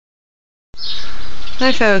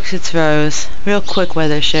Hi folks, it's Rose. Real quick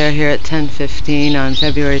weather share here at 10:15 on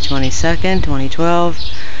February 22nd, 2012.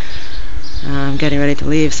 I'm getting ready to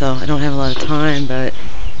leave, so I don't have a lot of time, but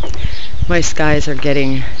my skies are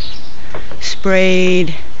getting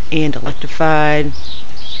sprayed and electrified. I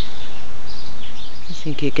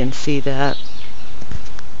think you can see that.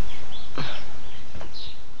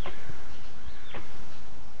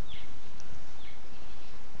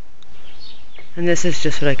 And this is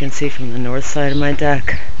just what I can see from the north side of my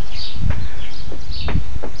deck.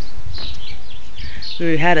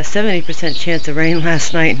 We had a 70% chance of rain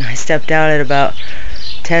last night, and I stepped out at about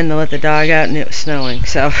 10 to let the dog out, and it was snowing.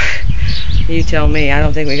 So you tell me. I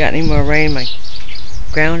don't think we got any more rain. My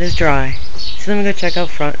ground is dry. So let me go check out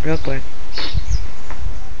front real quick.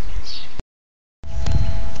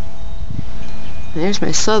 There's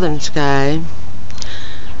my southern sky.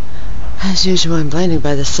 As usual, I'm blinded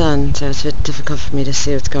by the sun, so it's a bit difficult for me to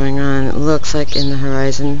see what's going on. It looks like in the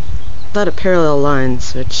horizon a lot of parallel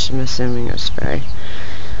lines, which I'm assuming are spray.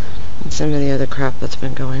 And some of the other crap that's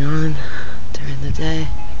been going on during the day.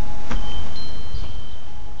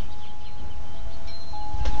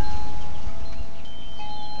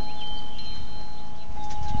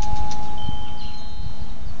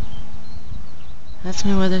 That's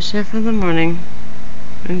my weather share for the morning.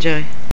 Enjoy.